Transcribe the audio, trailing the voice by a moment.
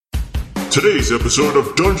Today's episode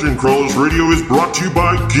of Dungeon Crawlers Radio is brought to you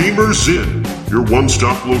by Gamers Inn, your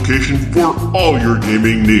one-stop location for all your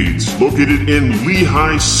gaming needs. Located in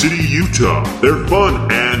Lehigh City, Utah, their fun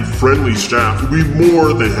and friendly staff will be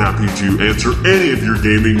more than happy to answer any of your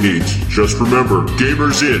gaming needs. Just remember,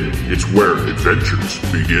 Gamers Inn, it's where adventures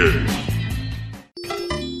begin.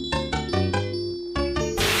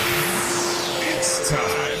 It's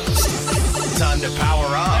time to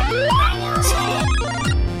power up.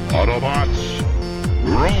 Autobots,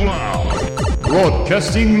 roll out!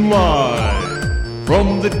 Broadcasting live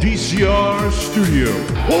from the DCR studio.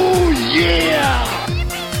 Oh yeah!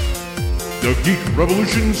 The Geek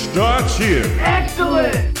Revolution starts here.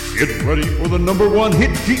 Excellent! Get ready for the #1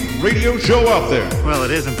 hit geek radio show out there. Well,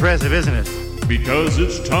 it is impressive, isn't it? Because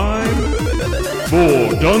it's time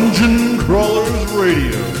for Dungeon Crawlers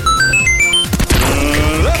Radio.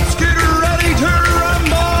 Let's get ready to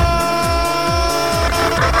rumble!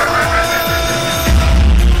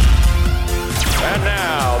 And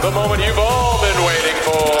now, the moment you've all been waiting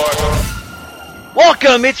for.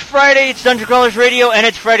 Welcome! It's Friday, it's Dungeon Crawlers Radio, and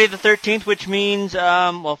it's Friday the 13th, which means,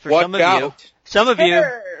 well, for some of you,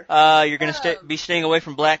 you're going to be staying away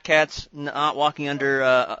from black cats, not walking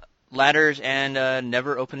under ladders, and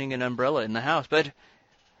never opening an umbrella in the house. But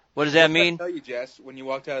what does that mean? I tell you, Jess, when you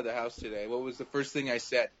walked out of the house today, what was the first thing I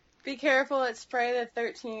said? Be careful, it's Friday the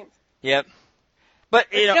 13th. Yep.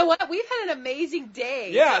 But you know what? We've had an amazing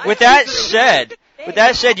day. Yeah. With that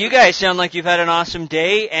said, you guys sound like you've had an awesome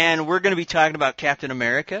day, and we're going to be talking about Captain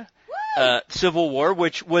America, Civil War,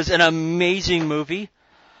 which was an amazing movie.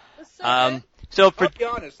 So I'll be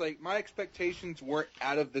honest, like, my expectations weren't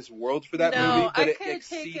out of this world for that movie, but it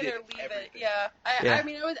exceeded take it or leave everything. it. Yeah. I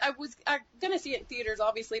mean, I was gonna see it in theaters,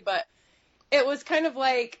 obviously, but it was kind of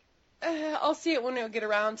like, I'll see it when we get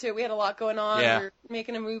around to it. We had a lot going on. Yeah. We were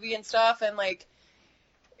making a movie and stuff, and like,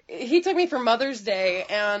 he took me for Mother's Day,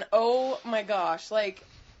 and oh my gosh, like,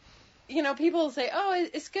 you know, people say, oh,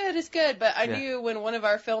 it's good, but I knew when one of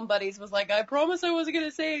our film buddies was like, I promise I wasn't going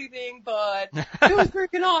to say anything, but it was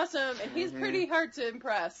freaking awesome, and he's pretty hard to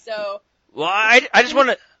impress, so. Well, I just want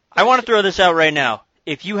to throw this out right now.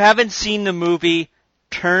 If you haven't seen the movie,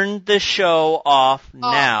 turn the show off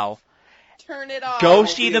now. Turn it off. Go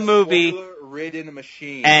see the movie. Spoiler-ridden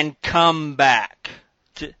machine. And come back.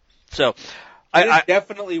 It's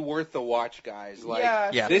definitely worth the watch, guys. Like,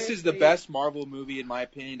 this seriously. is the best Marvel movie, in my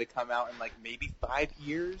opinion, to come out in, like, maybe 5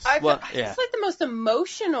 years. It's like the most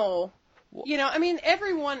emotional, you know, I mean,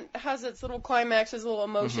 everyone has its little climaxes, little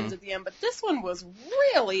emotions at the end, but this one was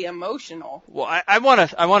really emotional. Well, I want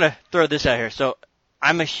to throw this out here. So,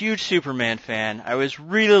 I'm a huge Superman fan. I was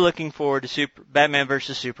really looking forward to Batman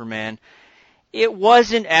vs. Superman. It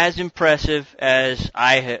wasn't as impressive as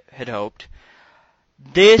I had hoped.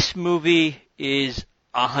 This movie is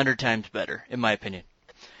 100 times better, in my opinion.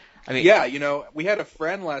 I mean, yeah, you know, we had a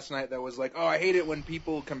friend last night that was like, oh, I hate it when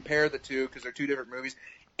people compare the two because they're two different movies.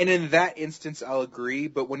 And in that instance, I'll agree.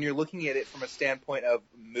 But when you're looking at it from a standpoint of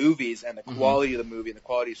movies and the quality of the movie and the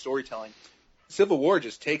quality of storytelling, Civil War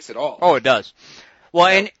just takes it all. Oh, it does. Well,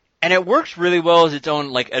 and it works really well as its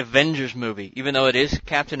own, like, Avengers movie, even though it is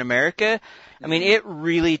Captain America. I mean, it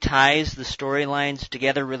really ties the storylines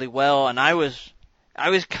together really well, and I was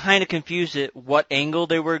kind of confused at what angle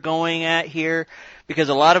they were going at here, because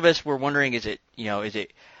a lot of us were wondering, is it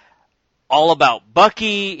all about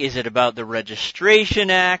Bucky? Is it about the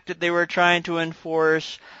Registration Act that they were trying to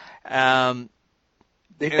enforce? They found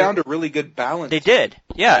a really good balance. They did,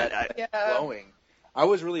 yeah. Flowing. I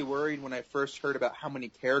was really worried when I first heard about how many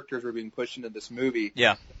characters were being pushed into this movie.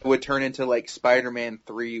 Yeah. It would turn into like Spider-Man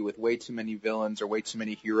 3 with way too many villains or way too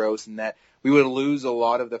many heroes, and that we would lose a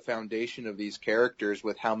lot of the foundation of these characters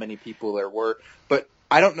with how many people there were. But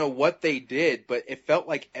I don't know what they did, but it felt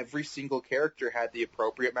like every single character had the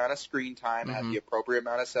appropriate amount of screen time, had the appropriate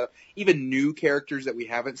amount of setup. Even new characters that we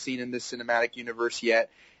haven't seen in this cinematic universe yet,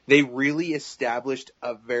 they really established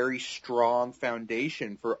a very strong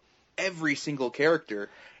foundation for every single character,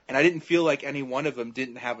 and I didn't feel like any one of them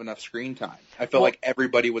didn't have enough screen time. I felt like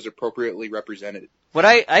everybody was appropriately represented. What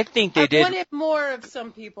I think they did... I wanted more of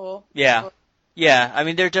some people. Yeah. Yeah, I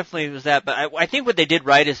mean, there definitely was that, but I think what they did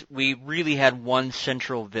right is we really had one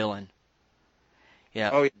central villain. Yeah.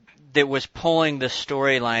 Oh, yeah. That was pulling the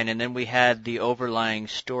storyline, and then we had the overlying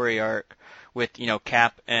story arc with, you know,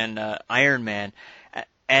 Cap and Iron Man.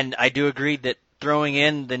 And I do agree that throwing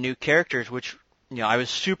in the new characters, which... You know, I was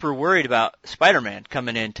super worried about Spider-Man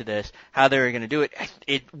coming into this, how they were going to do it.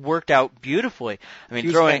 It worked out beautifully. I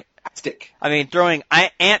mean, throwing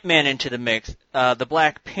Ant-Man into the mix. The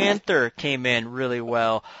Black Panther came in really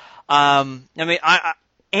well. I mean,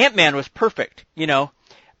 Ant-Man was perfect, you know.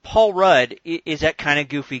 Paul Rudd is that kind of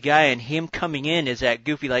goofy guy, and him coming in is that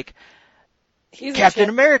goofy, like, He's Captain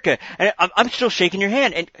America. And I'm still shaking your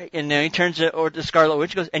hand, and then he turns to Scarlet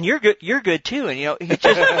Witch and goes, and you're good too. And, he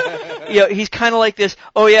just, he's kind of like this,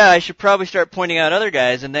 oh yeah, I should probably start pointing out other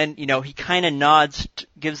guys. And then, he kind of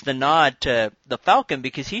gives the nod to the Falcon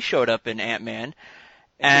because he showed up in Ant-Man.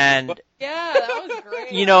 And yeah, that was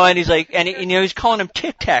great. And he's like, and he's calling him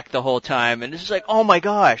Tic Tac the whole time, and it's just like, oh my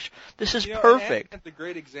gosh, this is perfect. That's a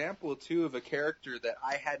great example too of a character that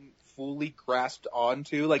I hadn't fully grasped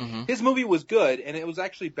onto. Like his movie was good, and it was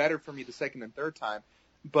actually better for me the second and third time.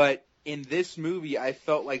 But in this movie, I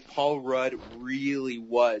felt like Paul Rudd really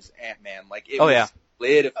was Ant-Man. Like it was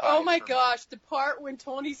solidified. Oh my gosh, the part when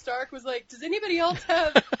Tony Stark was like, "Does anybody else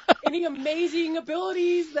have any amazing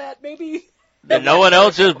abilities that maybe?" That no one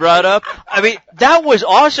else has brought up. I mean, that was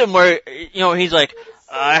awesome where, he's like,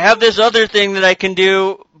 I have this other thing that I can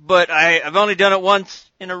do, but I've only done it once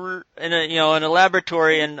in a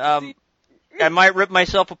laboratory, and I might rip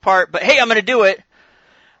myself apart, but hey, I'm going to do it.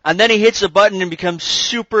 And then he hits the button and becomes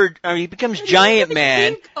he becomes Giant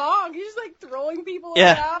Man. King Kong. He's just like throwing people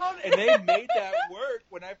Yeah. around. And they made that work.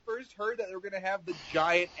 When I first heard that they were going to have the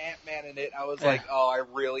giant Ant-Man in it, I was like, oh, I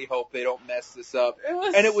really hope they don't mess this up. It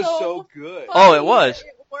was And it was so so good. Oh, it was.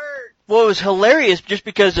 It worked. Well, it was hilarious just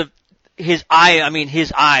because of his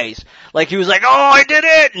eyes. Like, he was like, oh, I did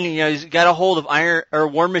it! And, he's got a hold of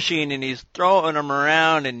War Machine, and he's throwing them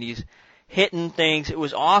around, and he's hitting things. It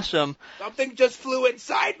was awesome. Something just flew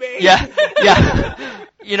inside me. Yeah.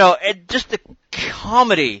 And just the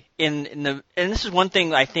comedy and this is one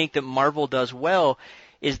thing I think that Marvel does well,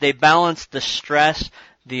 is they balance the stress,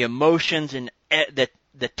 the emotions, and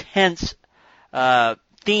the tense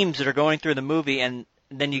themes that are going through the movie, and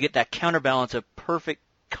then you get that counterbalance of perfect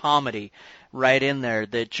comedy right in there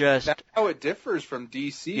that just... That's how it differs from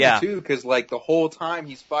DC, too, because, like, the whole time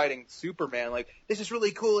he's fighting Superman, like, this is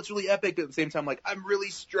really cool, it's really epic, but at the same time, like, I'm really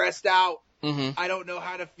stressed out. Mm-hmm. I don't know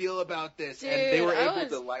how to feel about this. Dude, and they were able I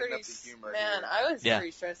was to lighten up the humor. Man, I was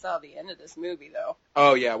pretty stressed out at the end of this movie, though.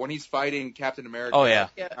 Oh, yeah, when he's fighting Captain America. Oh, yeah.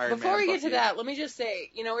 Iron Before Man, we get to fuck that, let me just say,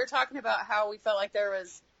 we were talking about how we felt like there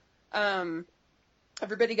was...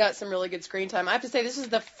 everybody got some really good screen time. I have to say, this is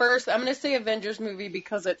the first, I'm going to say Avengers movie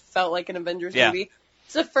because it felt like an Avengers movie.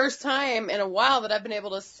 It's the first time in a while that I've been able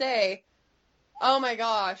to say, oh my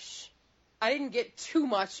gosh, I didn't get too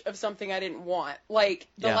much of something I didn't want. Like,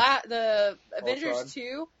 the Avengers Ultron.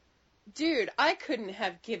 2, dude, I couldn't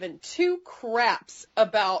have given two craps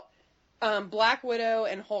about Black Widow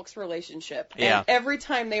and Hulk's relationship. Yeah. And every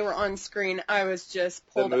time they were on screen, I was just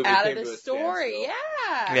pulled movie out of came the to a story.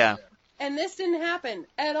 standstill. Yeah. And this didn't happen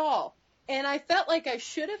at all. And I felt like I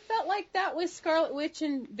should have felt like that with Scarlet Witch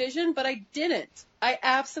and Vision, but I didn't. I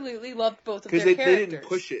absolutely loved both of their Because characters. they didn't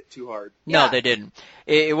push it too hard. No, Yeah. they didn't.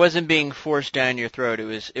 It wasn't being forced down your throat. It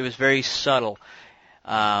was very subtle.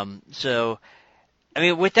 So, I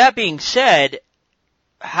mean, with that being said,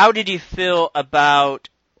 how did you feel about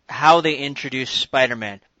how they introduced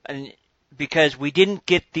Spider-Man? And because we didn't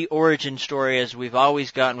get the origin story as we've always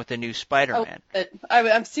gotten with the new Spider-Man.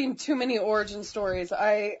 I've seen too many origin stories.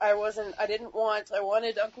 I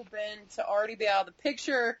wanted Uncle Ben to already be out of the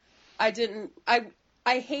picture. I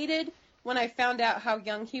hated when I found out how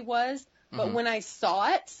young he was, but when I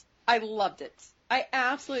saw it, I loved it. I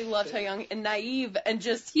absolutely loved how young and naive and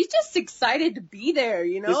he's just excited to be there,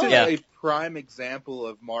 This is a prime example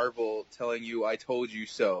of Marvel telling you, I told you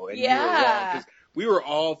so, and you were wrong. 'Cause we were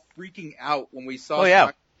all freaking out when we saw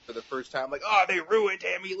Spider-Man for the first time. Like, oh, they ruined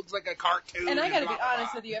him. He looks like a cartoon. And I gotta be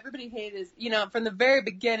honest with you, everybody hated his, from the very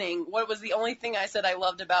beginning, what was the only thing I said I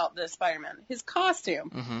loved about the Spider-Man? His costume.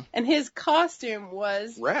 Mm-hmm. And his costume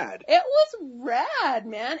was... rad. It was rad,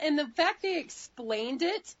 man. And the fact they explained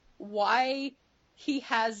it, why he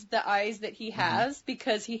has the eyes that he has,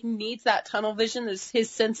 because he needs that tunnel vision. His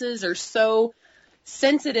senses are so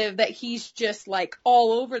sensitive that he's just like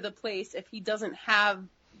all over the place if he doesn't have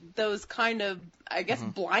those kind of, I guess,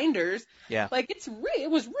 blinders. Yeah. Like,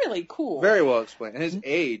 it was really cool. Very well explained. And his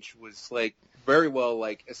age was, like, very well,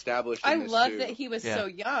 like, established in I this, love too. that he was so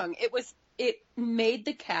young. It made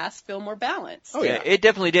the cast feel more balanced. Oh, yeah. It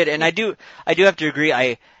definitely did. And I do have to agree.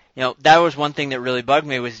 That was one thing that really bugged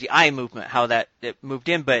me was the eye movement, how it moved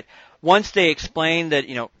in. But once they explained that,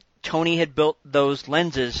 Tony had built those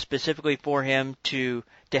lenses specifically for him to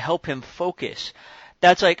help him focus,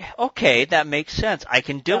 that's like, okay, that makes sense. I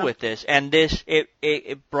can deal with this. And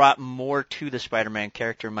it brought more to the Spider-Man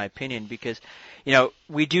character, in my opinion, because,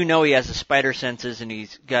 we do know he has the spider senses and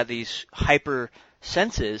he's got these hyper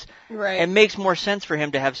senses. Right. It makes more sense for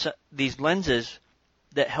him to have these lenses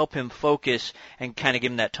that help him focus and kind of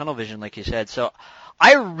give him that tunnel vision, like you said. So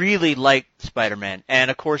I really liked Spider-Man, and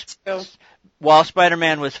of course, while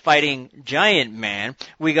Spider-Man was fighting Giant Man,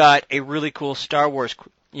 we got a really cool Star Wars,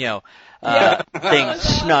 thing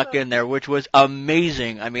snuck in there, which was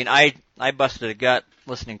amazing. I mean, I busted a gut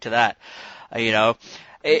listening to that.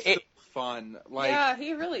 It's fun. Like, yeah,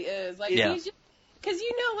 he really is. Like, he's just, because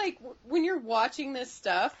like when you're watching this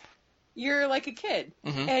stuff, you're like a kid,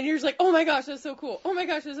 and you're just like, oh my gosh, that's so cool. Oh my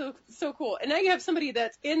gosh, that's so cool. And now you have somebody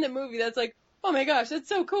that's in the movie that's like, oh my gosh, that's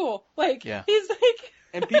so cool. Like, he's like.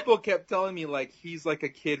 And people kept telling me, like, he's like a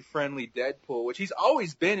kid-friendly Deadpool, which he's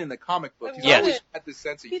always been in the comic books. He's always had this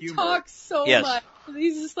sense of humor. He talks so much.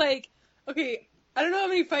 He's just like, okay, I don't know how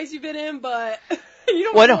many fights you've been in, but you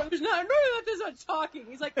don't know. There's not this much talking.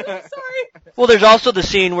 He's like, oh, sorry. Well, there's also the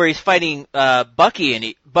scene where he's fighting Bucky,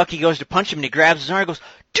 and Bucky goes to punch him, and he grabs his arm and goes,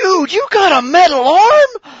 dude, you got a metal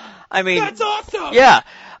arm? I mean, that's awesome. Yeah.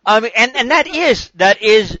 And that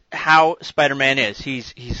is how Spider-Man is.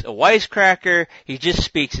 He's a wisecracker. He just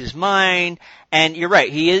speaks his mind. And you're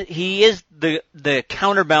right. He is the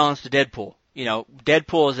counterbalance to Deadpool.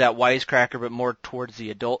 Deadpool is that wisecracker, but more towards the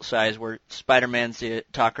adult side, where Spider-Man's the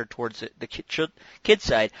talker towards the kid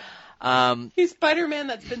side. He's Spider-Man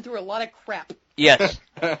that's been through a lot of crap. Yes.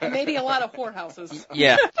 Maybe a lot of whorehouses.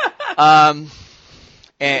 Yeah.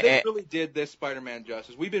 They really did this Spider-Man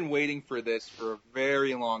justice. We've been waiting for this for a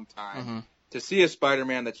very long time to see a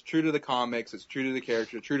Spider-Man that's true to the comics, that's true to the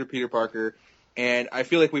character, true to Peter Parker, and I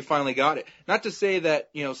feel like we finally got it. Not to say that,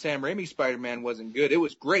 Sam Raimi's Spider-Man wasn't good. It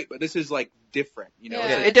was great, but this is like different.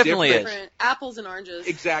 It definitely is. Apples and oranges.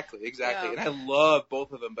 Exactly. Yeah. And I love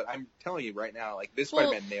both of them, but I'm telling you right now, like, this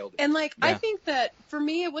Spider-Man nailed it. And I think that for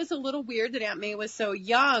me it was a little weird that Aunt May was so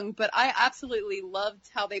young, but I absolutely loved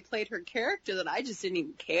how they played her character that I just didn't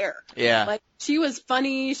even care. Yeah. Like, she was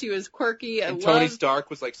funny, she was quirky, and Tony Stark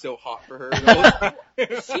was like so hot for her.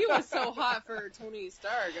 She was so hot for Tony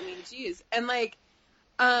Stark. I mean, geez. And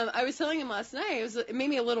I was telling him last night, it made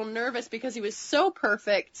me a little nervous because he was so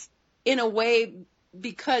perfect in a way,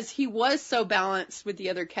 because he was so balanced with the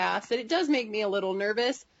other cast, that it does make me a little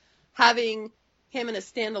nervous having him in a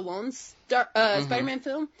standalone Spider-Man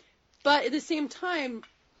film. But at the same time,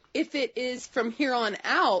 if it is from here on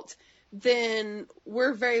out, then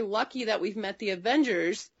we're very lucky that we've met the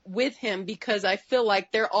Avengers with him, because I feel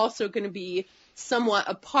like they're also going to be somewhat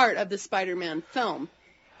a part of the Spider-Man film.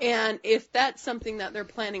 And if that's something that they're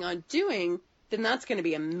planning on doing, then that's going to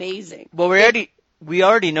be amazing. Well, we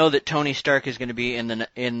already know that Tony Stark is going to be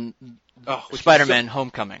in Spider-Man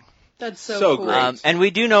Homecoming. That's so cool. Great. And we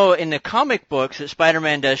do know in the comic books that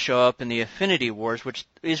Spider-Man does show up in the Infinity Wars, which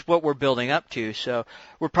is what we're building up to. So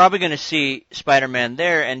we're probably going to see Spider-Man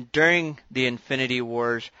there. And during the Infinity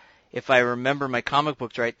Wars, if I remember my comic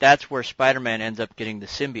books right, that's where Spider-Man ends up getting the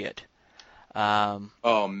symbiote.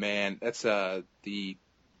 Oh man, that's the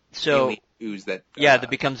ooze that that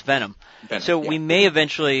becomes Venom. So we may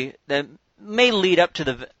eventually that may lead up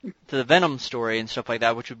to the Venom story and stuff like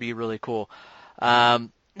that, which would be really cool. Now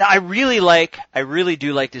I really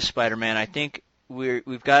do like this Spider-Man. I think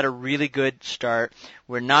we've got a really good start.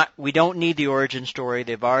 We don't need the origin story.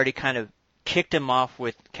 They've already kind of kicked him off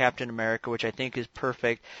with Captain America, which I think is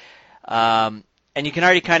perfect. And you can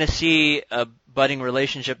already kind of see a budding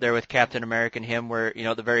relationship there with Captain America and him, where,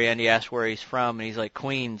 at the very end he asks where he's from, and he's like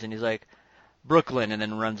Queens, and he's like Brooklyn, and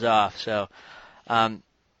then runs off. So,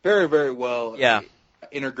 very, very well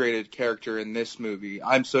integrated character in this movie.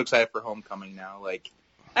 I'm so excited for Homecoming now. Like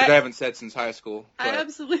I haven't said since high school. But. I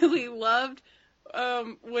absolutely loved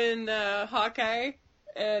when Hawkeye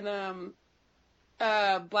and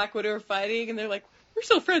Black Widow are fighting, and they're like, "We're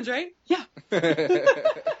still friends, right?" Yeah.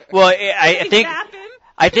 Well,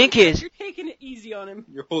 I think you're taking it easy on him.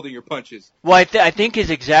 You're holding your punches. Well, I think his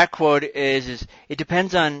exact quote is "It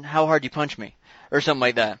depends on how hard you punch me," or something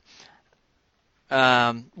like that.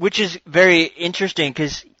 Which is very interesting,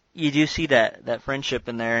 because you do see that friendship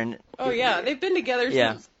in there. And oh yeah, they've been together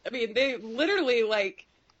since. I mean, they literally, like,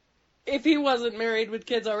 if he wasn't married with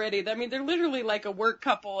kids already, I mean, they're literally like a work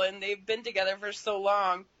couple, and they've been together for so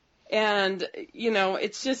long. And,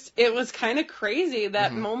 it was kind of crazy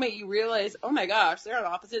that moment you realize, oh my gosh, they're on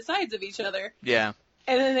opposite sides of each other. Yeah.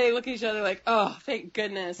 And then they look at each other like, oh, thank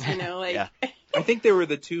goodness, like. Yeah. I think they were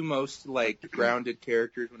the two most, grounded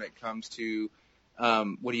characters when it comes to,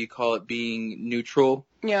 being neutral.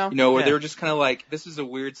 Yeah. Where they were just kind of like, this is a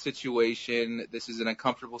weird situation, this is an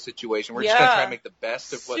uncomfortable situation, we're just going to try to make the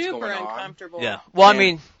best of what's going on. Super uncomfortable. Yeah. Well, I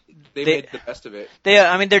mean, they made the best of it.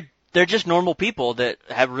 They're just normal people that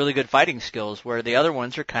have really good fighting skills, where the other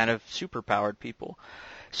ones are kind of super-powered people.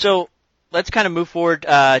 So let's kind of move forward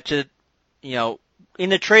to, in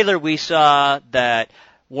the trailer we saw that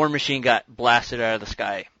War Machine got blasted out of the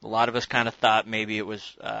sky. A lot of us kind of thought maybe it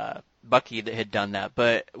was Bucky that had done that.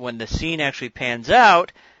 But when the scene actually pans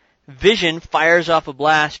out, Vision fires off a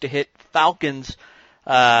blast to hit Falcon's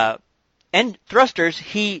end thrusters.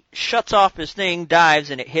 He shuts off his thing,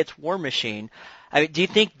 dives, and it hits War Machine. I mean, do you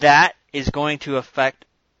think that is going to affect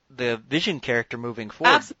the Vision character moving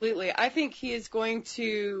forward? Absolutely. I think he is going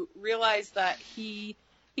to realize that he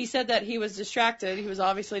said that he was distracted. He was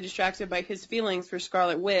obviously distracted by his feelings for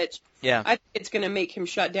Scarlet Witch. Yeah. I think it's going to make him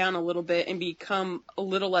shut down a little bit and become a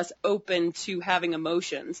little less open to having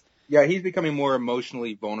emotions. Yeah, he's becoming more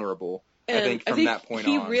emotionally vulnerable. And I think from that point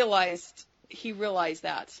on. He realized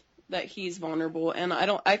that he's vulnerable, and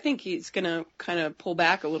I think he's going to kind of pull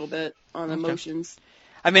back a little bit on emotions.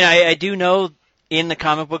 I mean, I do know in the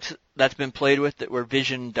comic books that's been played with, that where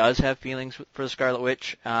Vision does have feelings for the Scarlet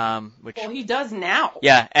Witch, which he does now.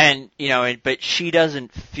 Yeah, and but she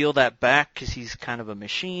doesn't feel that back because he's kind of a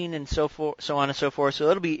machine and so on and so forth. So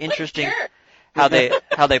it'll be interesting how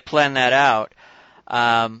they plan that out.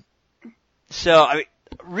 So I mean,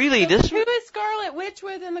 really, who is Scarlet Witch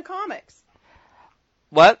with in the comics?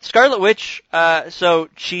 What? Scarlet Witch? So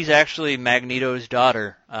she's actually Magneto's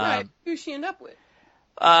daughter. Right. Who's she end up with?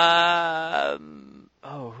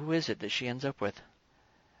 Who is it that she ends up with?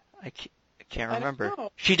 I can't remember. I don't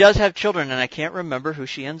know. She does have children, and I can't remember who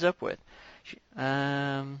she ends up with.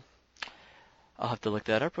 I'll have to look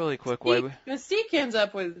that up really quick. Mystique ends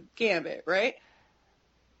up with Gambit, right?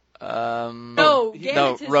 No,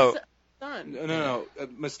 Gambit's his son. No.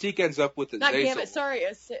 Mystique ends up with Not Azazel. Gambit, sorry.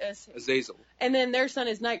 Azazel. And then their son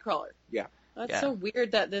is Nightcrawler. Yeah. That's so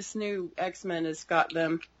weird that this new X-Men has got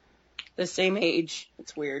them the same age.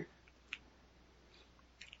 It's weird.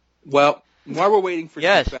 Well, while we're waiting for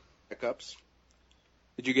Yes. backups,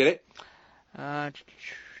 did you get it?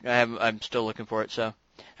 I'm still looking for it, so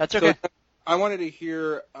that's okay. So, I wanted to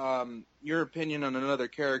hear your opinion on another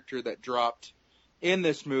character that dropped in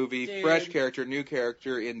this movie, Dude. fresh character, new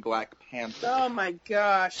character in Black Panther. Oh my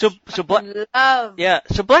gosh. So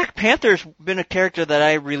Black Panther's been a character that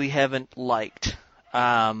I really haven't liked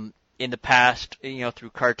in the past, through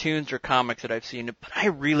cartoons or comics that I've seen. But I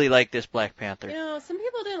really like this Black Panther. Some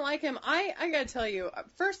people didn't like him. I gotta tell you,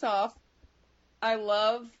 first off, I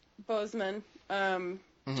love Boseman,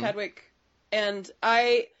 Chadwick, and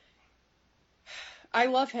I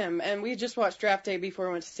love him, and we just watched Draft Day before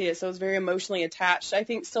we went to see it, so I was very emotionally attached, I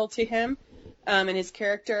think, still to him and his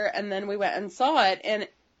character, and then we went and saw it, and,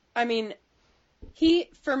 I mean,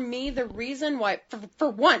 for me, the reason why, for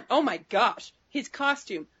one, oh my gosh, his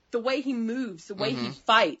costume, the way he moves, the way he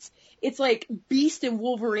fights, it's like Beast and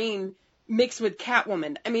Wolverine mixed with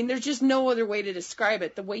Catwoman. I mean, there's just no other way to describe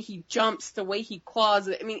it. The way he jumps, the way he claws,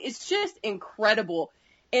 I mean, it's just incredible,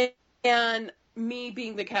 and me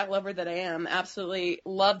being the cat lover that I am, absolutely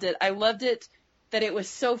loved it. I loved it that it was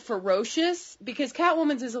so ferocious, because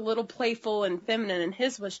Catwoman's is a little playful and feminine, and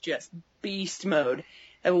his was just beast mode.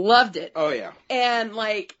 I loved it. Oh, yeah. And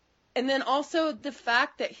then also the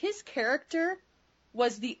fact that his character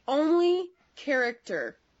was the only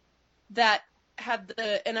character that had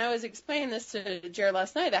and I was explaining this to Jared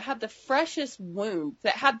last night, that had the freshest wound,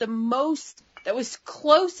 that had the most, that was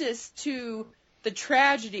closest to the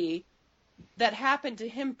tragedy that happened to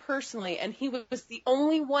him personally, and he was the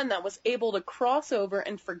only one that was able to cross over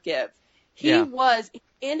and forgive. He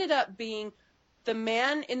ended up being the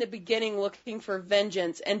man in the beginning looking for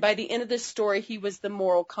vengeance, and by the end of the story, he was the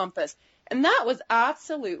moral compass. And that was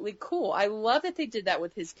absolutely cool. I love that they did that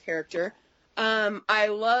with his character. I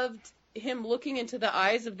loved him looking into the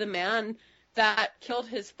eyes of the man that killed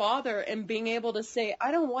his father and being able to say,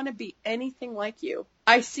 I don't want to be anything like you.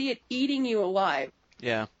 I see it eating you alive.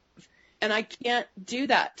 Yeah. And I can't do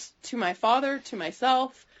that to my father, to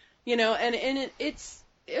myself, and it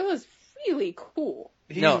was really cool.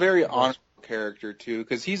 He's a very honorable character, too,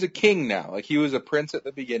 because he's a king now. Like, he was a prince at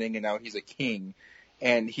the beginning, and now he's a king.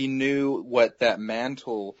 And he knew what that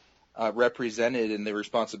mantle represented and the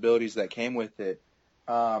responsibilities that came with it.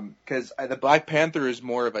 Because the Black Panther is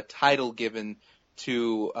more of a title given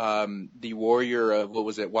to the warrior of,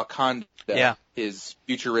 Wakanda, his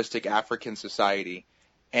futuristic African society.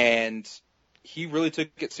 And he really took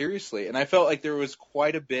it seriously. And I felt like there was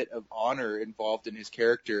quite a bit of honor involved in his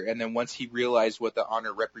character. And then once he realized what the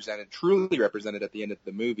honor truly represented at the end of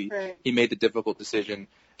the movie, he made the difficult decision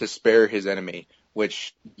to spare his enemy,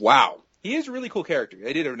 which, wow. He is a really cool character.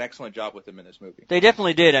 They did an excellent job with him in this movie. They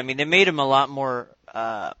definitely did. I mean, they made him a lot more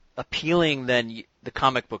appealing than the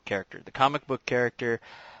comic book character. The comic book character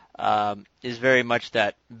is very much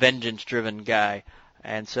that vengeance-driven guy.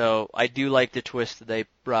 And so I do like the twist that they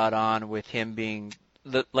brought on with him being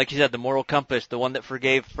like you said, the moral compass, the one that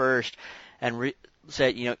forgave first, and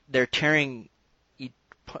said, they're tearing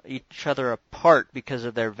each other apart because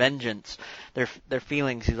of their vengeance, their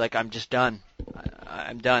feelings. He's like, I'm just done.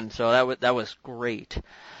 I'm done. So that was great.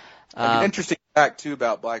 An interesting fact too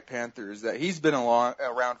about Black Panther is that he's been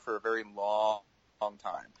around for a very long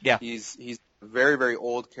time. Yeah. He's a very, very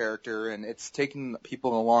old character, and it's taken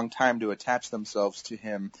people a long time to attach themselves to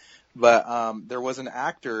him. But there was an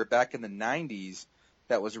actor back in the 90s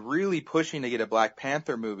that was really pushing to get a Black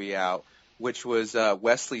Panther movie out, which was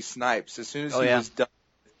Wesley Snipes. As soon as he was done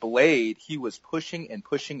with Blade, he was pushing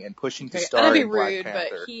to star in Black Panther.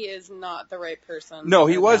 But he is not the right person. No,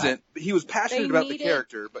 he wasn't. He was passionate about the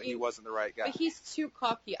character, but he wasn't the right guy. But he's too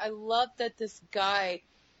cocky. I love that this guy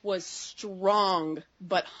was strong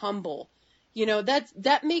but humble.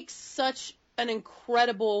 That makes such an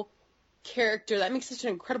incredible character. That makes such an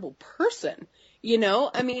incredible person.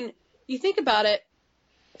 I mean, you think about it.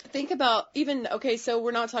 Think about so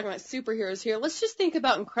we're not talking about superheroes here. Let's just think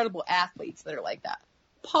about incredible athletes that are like that.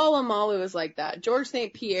 Paul Amalu is like that. George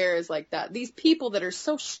St. Pierre is like that. These people that are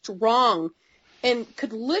so strong and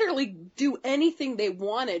could literally do anything they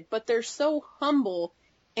wanted, but they're so humble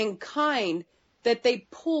and kind that they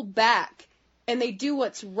pull back and they do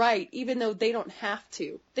what's right even though they don't have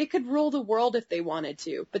to. They could rule the world if they wanted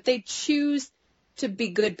to, but they choose to be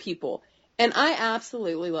good people. And I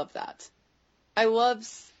absolutely love that. I love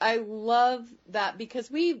that because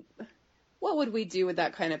what would we do with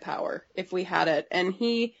that kind of power if we had it? And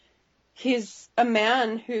he's a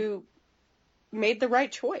man who made the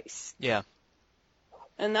right choice. Yeah.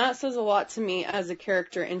 And that says a lot to me as a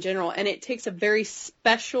character in general. And it takes a very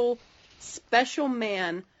special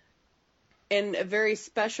man and a very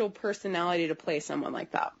special personality to play someone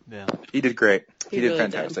like that. Yeah. He did great. He did really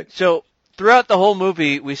fantastic. So throughout the whole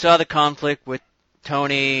movie, we saw the conflict with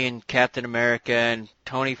Tony and Captain America, and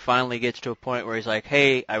Tony finally gets to a point where he's like,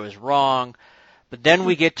 hey, I was wrong. But then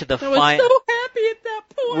we get to the final... I was so happy at that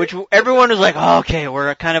point. Which everyone was like, oh, okay,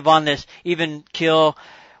 we're kind of on this even kill.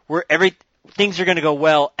 Things are going to go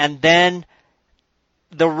well. And then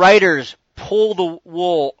the writers pull the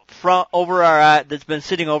wool from over our eye that's been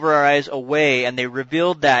sitting over our eyes away, and they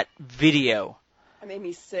revealed that video. It made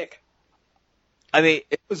me sick. I mean,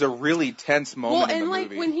 it was a really tense moment in the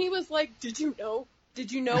movie. When he was like, did you know?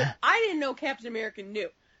 I didn't know Captain America knew.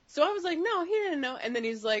 So I was like, no, he didn't know. And then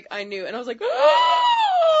he's like, I knew. And I was like,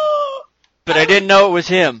 oh! But I didn't know it was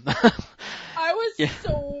him. I was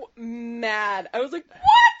so mad. I was like, what?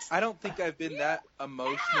 I don't think I've been that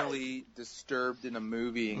emotionally disturbed in a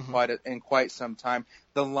movie in quite some time.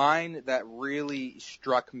 The line that really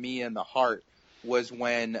struck me in the heart was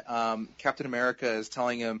when Captain America is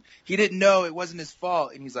telling him he didn't know, it wasn't his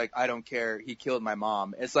fault, and he's like, I don't care, he killed my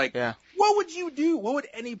mom. It's like, what would you do? What would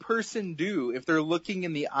any person do if they're looking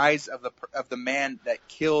in the eyes of the man that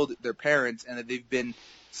killed their parents and that they've been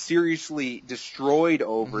seriously destroyed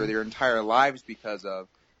over their entire lives because of?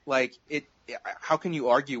 Like, how can you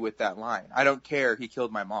argue with that line? I don't care, he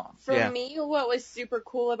killed my mom. For me, what was super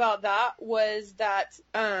cool about that was that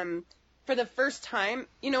for the first time,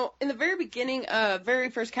 in the very beginning, very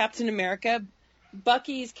first Captain America,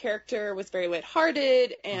 Bucky's character was very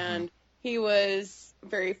lighthearted and he was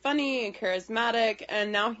very funny and charismatic,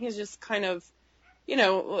 and now he's just kind of,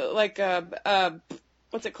 like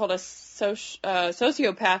what's it called, a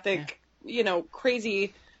sociopathic,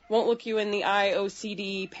 crazy, won't look you in the eye,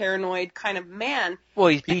 OCD, paranoid kind of man. Well,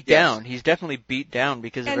 he's beat down. He's definitely beat down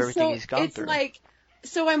because of everything he's gone through.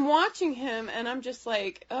 So I'm watching him, and I'm just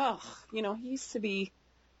like, he used to be,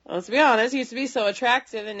 let's be honest, he used to be so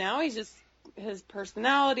attractive, and now he's just, his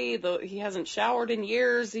personality, he hasn't showered in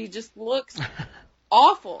years, he just looks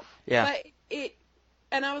awful. Yeah. But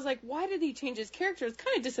and I was like, why did he change his character? It's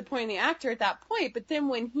kind of disappointing the actor at that point, but then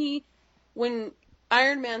when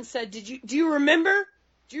Iron Man said, do you remember?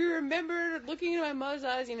 Do you remember looking into my mother's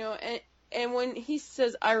eyes, and when he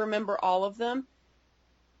says, I remember all of them,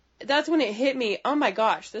 that's when it hit me, oh my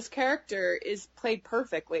gosh, this character is played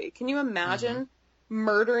perfectly. Can you imagine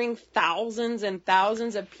murdering thousands and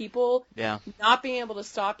thousands of people, not being able to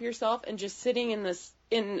stop yourself, and just sitting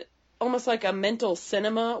in almost like a mental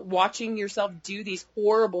cinema, watching yourself do these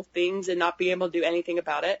horrible things and not being able to do anything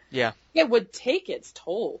about it? Yeah. It would take its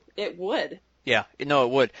toll. It would. Yeah, no,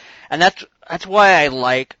 it would. And that's why I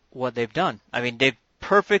like what they've done. I mean, they've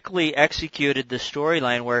perfectly executed the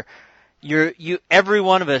storyline where every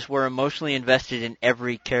one of us were emotionally invested in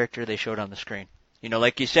every character they showed on the screen.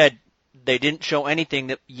 Like you said, they didn't show anything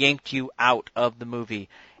that yanked you out of the movie.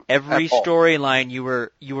 Every storyline you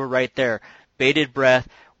were right there. Bated breath,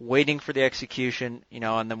 waiting for the execution,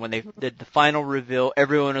 and then when they did the final reveal,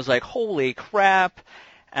 everyone was like, holy crap.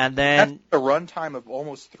 And then that's a runtime of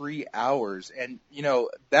almost 3 hours. And,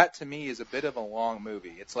 that to me is a bit of a long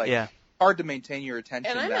movie. It's like hard to maintain your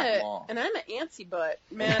attention that long. And I'm an antsy butt.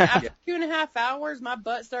 Man, after 2.5 hours, my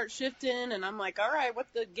butt starts shifting, and I'm like, all right,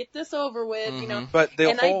 get this over with, But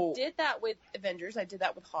I did that with Avengers. I did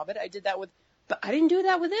that with Hobbit. But I didn't do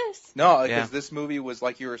that with this. No, because this movie was,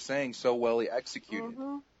 like you were saying, so well executed.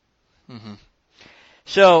 Mm-hmm.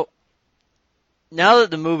 So, now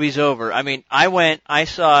that the movie's over, I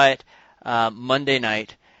saw it Monday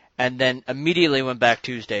night, and then immediately went back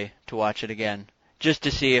Tuesday to watch it again, just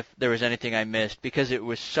to see if there was anything I missed, because it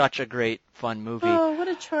was such a great, fun movie. Oh, what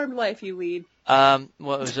a charmed life you lead. Well,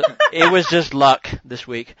 it was just luck this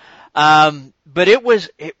week. But it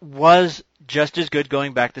was just as good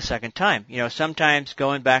going back the second time. Sometimes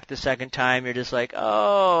going back the second time, you're just like,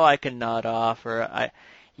 oh, I can nod off, or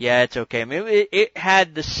it's okay. It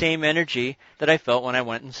had the same energy that I felt when I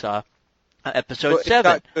went and saw episode 7. It's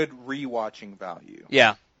got good rewatching value.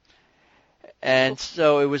 Yeah. And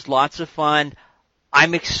so it was lots of fun.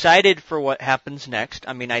 I'm excited for what happens next.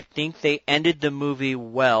 I think they ended the movie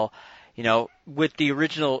well. With the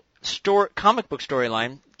original comic book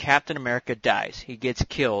storyline, Captain America dies. He gets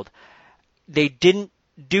killed. They didn't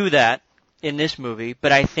do that in this movie,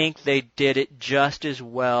 but I think they did it just as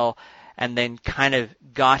well, and then kind of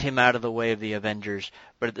got him out of the way of the Avengers,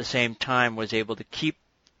 but at the same time was able to keep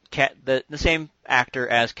the same actor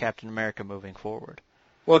as Captain America moving forward.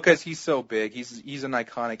 Well, because he's so big. He's an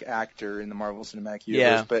iconic actor in the Marvel Cinematic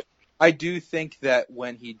Universe. Yeah. But I do think that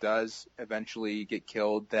when he does eventually get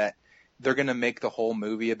killed, that they're going to make the whole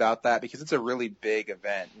movie about that, because it's a really big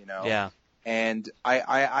event, Yeah. And I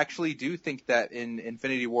actually do think that in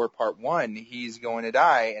Infinity War Part 1, he's going to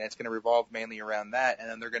die, and it's going to revolve mainly around that, and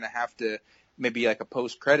then they're going to have to, maybe like a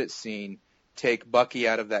post-credit scene, take Bucky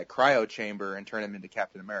out of that cryo chamber and turn him into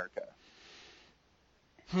Captain America.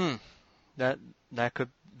 That could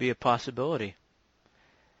be a possibility.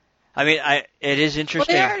 It is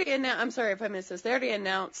interesting. Well, they already I'm sorry if I missed this. They already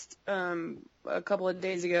announced a couple of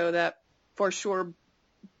days ago that for sure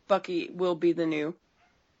Bucky will be the new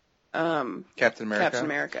Captain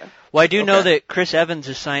America. Well, I do know that Chris Evans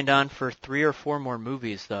is signed on for 3 or 4 more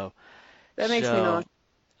movies, though. That makes me nauseous.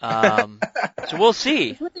 So we'll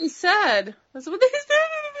see. That's what they said.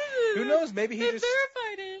 Who knows? Maybe he verified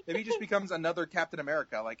it. Maybe he just becomes another Captain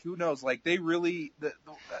America. Like, who knows? Like, they really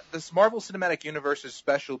this Marvel Cinematic Universe is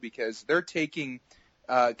special because they're taking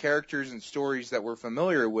characters and stories that we're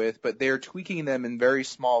familiar with, but they're tweaking them in very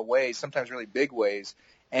small ways, sometimes really big ways.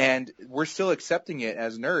 And we're still accepting it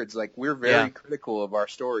as nerds. Like, we're very critical of our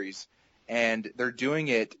stories, and they're doing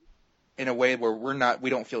it in a way where we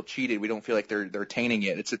don't feel cheated. We don't feel like they're tainting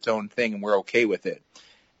it. It's its own thing, and we're okay with it.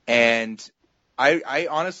 And I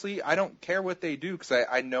honestly, I don't care what they do, because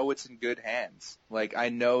I know it's in good hands. Like, I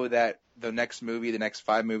know that the next movie, the next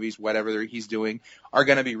 5 movies, whatever he's doing, are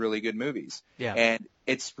going to be really good movies. Yeah. And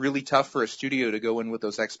it's really tough for a studio to go in with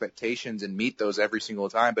those expectations and meet those every single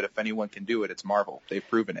time. But if anyone can do it, it's Marvel. They've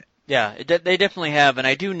proven it. Yeah, they definitely have. And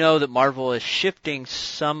I do know that Marvel is shifting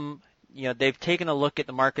some, they've taken a look at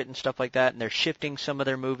the market and stuff like that, and they're shifting some of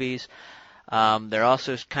their movies. They're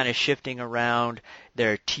also kind of shifting around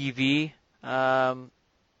their TV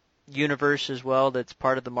universe as well. That's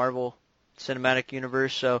part of the Marvel Cinematic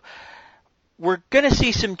Universe. So we're going to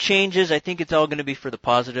see some changes. I think it's all going to be for the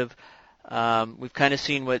positive. We've kind of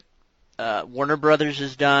seen what Warner Brothers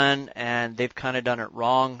has done, and they've kind of done it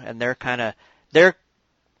wrong, and they're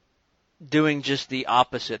doing just the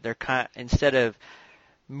opposite. Instead of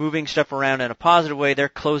moving stuff around in a positive way, they're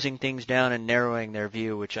closing things down and narrowing their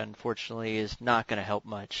view, which unfortunately is not going to help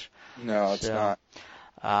much. No, it's not.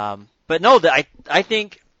 But no, I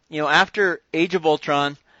think, after Age of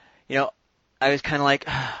Ultron, I was kind of like,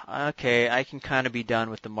 okay, I can kind of be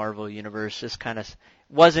done with the Marvel Universe. This kind of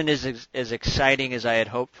wasn't as exciting as I had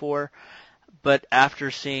hoped for. But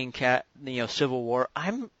after seeing Civil War,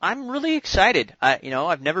 I'm really excited.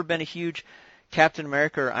 I've never been a huge Captain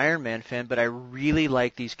America or Iron Man fan, but I really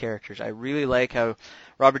like these characters. I really like how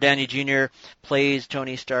Robert Downey Jr. plays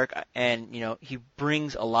Tony Stark, and he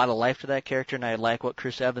brings a lot of life to that character. And I like what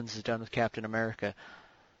Chris Evans has done with Captain America.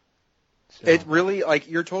 So. It really,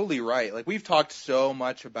 you're totally right. Like, we've talked so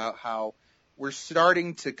much about how we're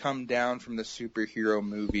starting to come down from the superhero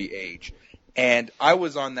movie age. And I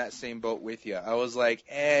was on that same boat with you. I was like,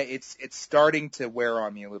 it's starting to wear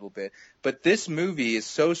on me a little bit. But this movie is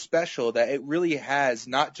so special that it really has,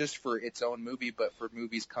 not just for its own movie, but for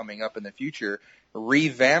movies coming up in the future,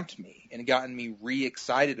 revamped me and gotten me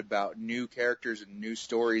re-excited about new characters and new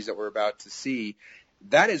stories that we're about to see.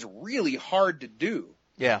 that is really hard to do.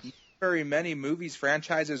 Yeah. Not very many movies,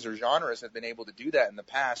 franchises, or genres have been able to do that in the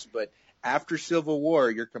past, but after Civil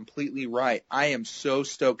War, you're completely right. I am so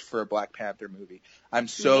stoked for a Black Panther movie. I'm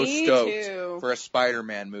so stoked for a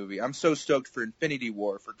Spider-Man movie. I'm so stoked for Infinity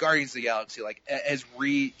War, for Guardians of the Galaxy. Like, has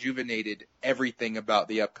rejuvenated everything about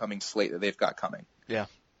the upcoming slate that they've got coming. Yeah.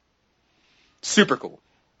 Super cool.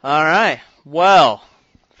 All right. Well,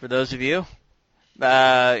 for those of you,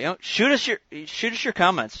 shoot us your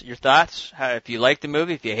comments, your thoughts. If you liked the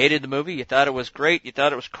movie, if you hated the movie, you thought it was great, you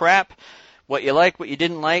thought it was crap. What you like, what you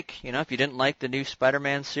didn't like. If you didn't like the new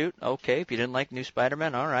Spider-Man suit, okay. If you didn't like new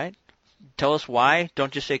Spider-Man, all right. Tell us why.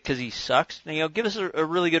 Don't just say because he sucks. Give us a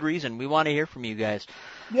really good reason. We want to hear from you guys.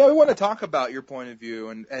 Yeah, we want to talk about your point of view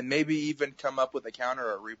and maybe even come up with a counter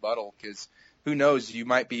or a rebuttal, because who knows, you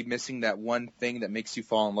might be missing that one thing that makes you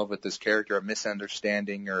fall in love with this character, a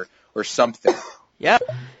misunderstanding or something. Yeah.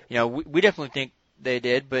 We definitely think they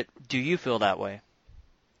did, but do you feel that way?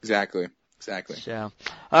 Exactly. So,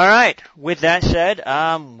 all right. With that said,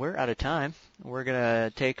 we're out of time. We're gonna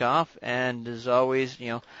take off, and as always,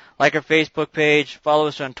 like our Facebook page, follow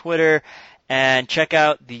us on Twitter, and check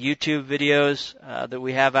out the YouTube videos that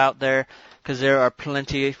we have out there, because there are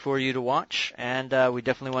plenty for you to watch, and we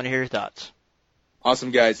definitely want to hear your thoughts. Awesome,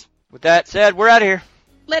 guys. With that said, we're out of here.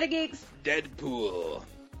 Later, geeks. Deadpool.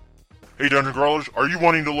 Hey Dungeon Crawlers, are you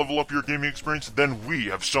wanting to level up your gaming experience? Then we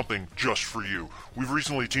have something just for you. We've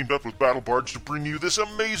recently teamed up with BattleBards to bring you this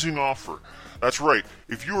amazing offer. That's right,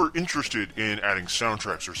 if you are interested in adding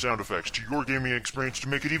soundtracks or sound effects to your gaming experience to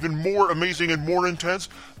make it even more amazing and more intense,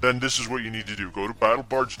 then this is what you need to do. Go to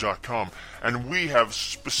battlebards.com, and we have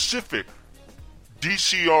specific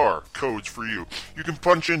DCR codes for you. You can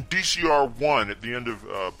punch in DCR1 at the end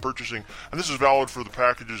of purchasing, and this is valid for the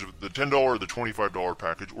packages of the $10 or the $25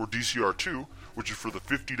 package, or DCR2, which is for the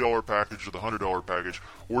 $50 package or the $100 package,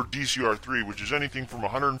 or DCR3, which is anything from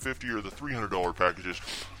 $150 or the $300 packages.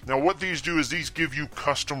 Now, what these do is these give you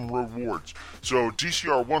custom rewards. So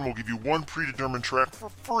DCR1 will give you one predetermined track for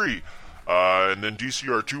free. And then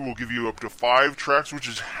DCR2 will give you up to 5 tracks, which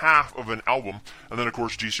is half of an album. And then, of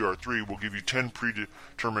course, DCR3 will give you 10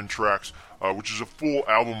 predetermined tracks, which is a full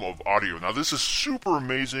album of audio. Now, this is super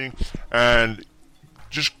amazing and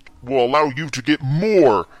just will allow you to get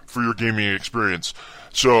more for your gaming experience.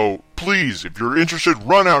 So, please, if you're interested,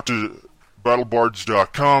 run out to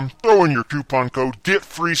battlebards.com, throw in your coupon code, get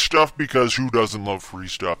free stuff, because who doesn't love free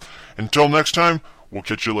stuff? Until next time, we'll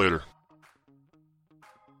catch you later.